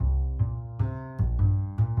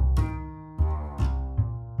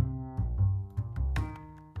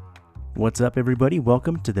What's up, everybody?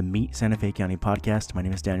 Welcome to the Meet Santa Fe County podcast. My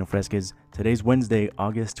name is Daniel Fresquez. Today's Wednesday,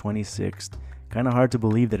 August 26th. Kind of hard to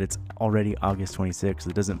believe that it's already August 26th.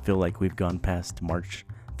 It doesn't feel like we've gone past March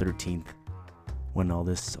 13th when all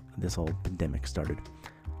this whole pandemic started.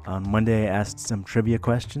 On Monday, I asked some trivia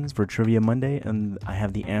questions for Trivia Monday, and I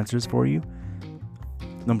have the answers for you.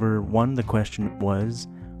 Number one, the question was,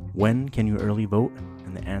 when can you early vote?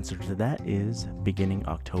 And the answer to that is beginning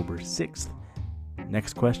October 6th.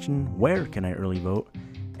 Next question, where can I early vote?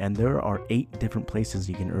 And there are 8 different places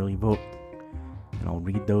you can early vote. And I'll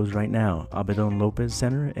read those right now. Abedon Lopez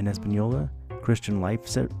Center in Espanola, Christian Life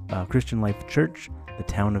Church, the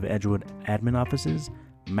Town of Edgewood Admin Offices,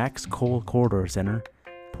 Max Cole Corridor Center,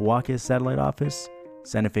 Pewaukee Satellite Office,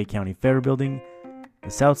 Santa Fe County Fair Building, the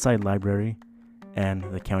Southside Library, and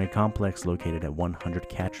the County Complex located at 100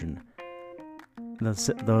 Catron.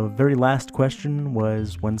 The very last question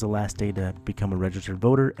was, when's the last day to become a registered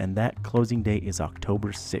voter? And that closing date is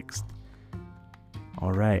October 6th.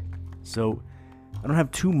 All right. So I don't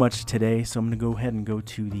have too much today, so I'm going to go ahead and go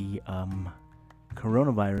to the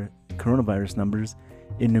coronavirus numbers.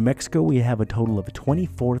 In New Mexico, we have a total of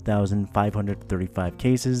 24,535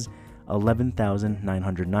 cases.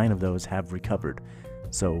 11,909 of those have recovered.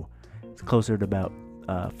 So it's closer to about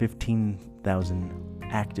 15,000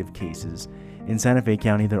 active cases. In Santa Fe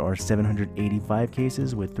County, there are 785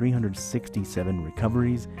 cases with 367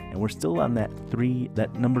 recoveries, and we're still on that 3.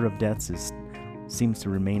 That number of deaths seems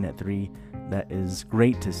to remain at 3. That is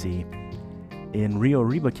great to see. In Rio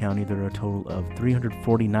Arriba County, there are a total of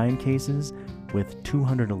 349 cases with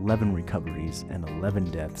 211 recoveries and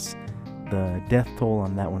 11 deaths. The death toll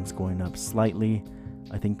on that one's going up slightly.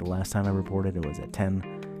 I think the last time I reported it was at 10.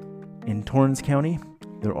 In Torrance County,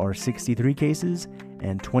 there are 63 cases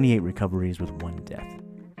and 28 recoveries with 1 death.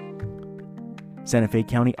 Santa Fe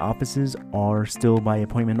County offices are still by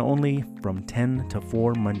appointment only from 10 to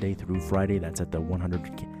 4 Monday through Friday. That's at the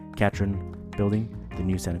 100 Catron building, the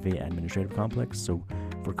new Santa Fe Administrative Complex. So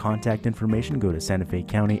for contact information, go to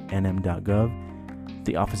santafecountynm.gov.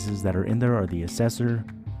 The offices that are in there are the assessor,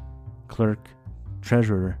 clerk,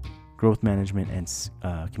 treasurer, growth management, and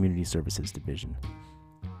community services division.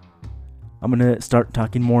 I'm going to start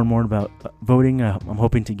talking more and more about voting. I'm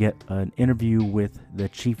hoping to get an interview with the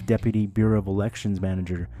Chief Deputy Bureau of Elections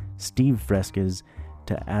Manager, Steve Fresquez,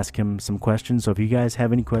 to ask him some questions. So if you guys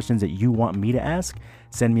have any questions that you want me to ask,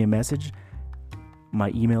 send me a message. My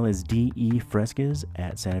email is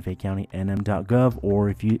defresquez@santafecountynm.gov, or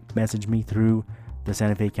if you message me through the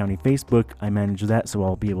Santa Fe County Facebook, I manage that, so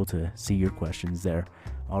I'll be able to see your questions there.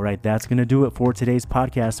 All right, that's going to do it for today's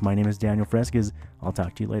podcast. My name is Daniel Fresquez. I'll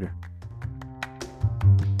talk to you later.